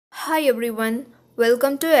Hi everyone,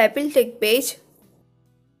 welcome to Apple Tech page.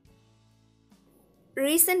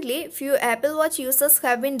 Recently, few Apple Watch users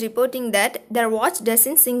have been reporting that their watch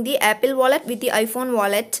doesn't sync the Apple Wallet with the iPhone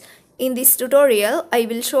wallet. In this tutorial, I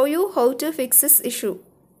will show you how to fix this issue.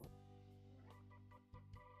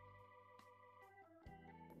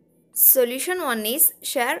 Solution 1 is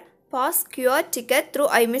share pass QR ticket through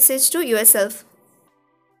iMessage to yourself.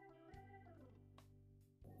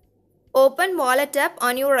 Open Wallet app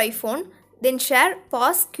on your iPhone, then share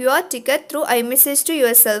pass QR ticket through iMessage to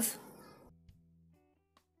yourself.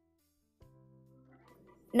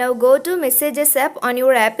 Now go to Messages app on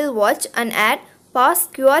your Apple Watch and add pass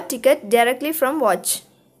QR ticket directly from watch.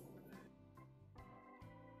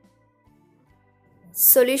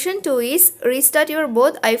 Solution 2 is restart your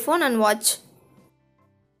both iPhone and watch.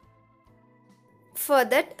 For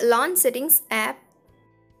that, launch Settings app.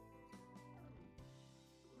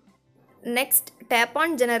 Next, tap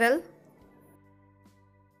on General.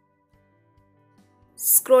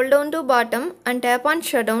 Scroll down to bottom and tap on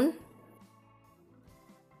Shutdown.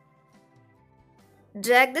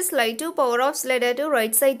 Drag the slide to power off slider to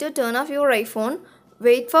right side to turn off your iPhone.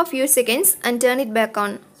 Wait for few seconds and turn it back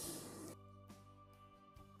on.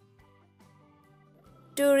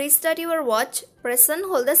 To restart your watch, press and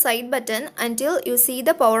hold the side button until you see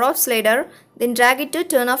the power off slider, then drag it to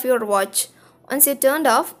turn off your watch. Once you turned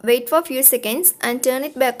off, wait for few seconds and turn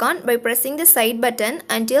it back on by pressing the side button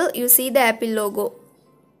until you see the Apple logo.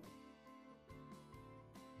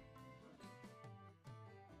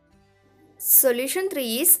 Solution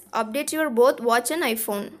 3 is update your both watch and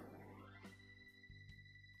iPhone.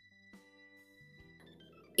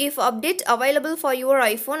 If update available for your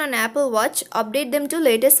iPhone and Apple Watch, update them to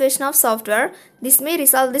latest version of software. This may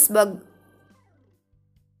resolve this bug.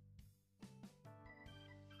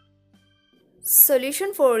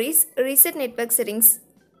 Solution 4 is reset network settings.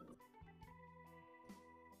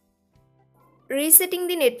 Resetting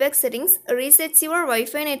the network settings resets your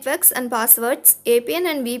Wi-Fi networks and passwords, APN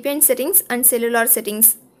and VPN settings and cellular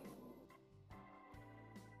settings.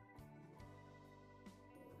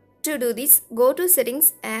 To do this, go to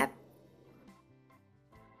Settings app.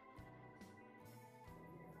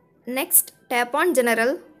 Next, tap on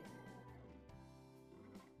General.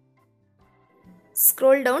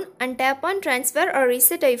 Scroll down and tap on Transfer or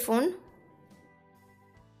Reset iPhone.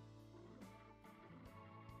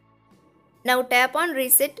 Now tap on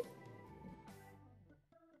Reset.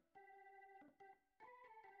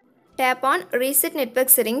 Tap on Reset Network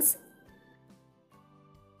Settings.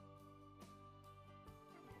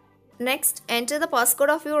 Next, enter the passcode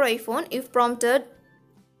of your iPhone if prompted.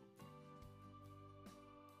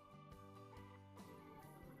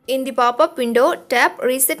 In the pop-up window, tap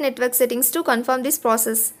Reset Network Settings to confirm this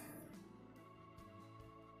process.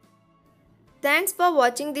 Thanks for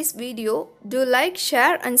watching this video. Do like,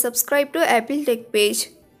 share and subscribe to Apple Tech page.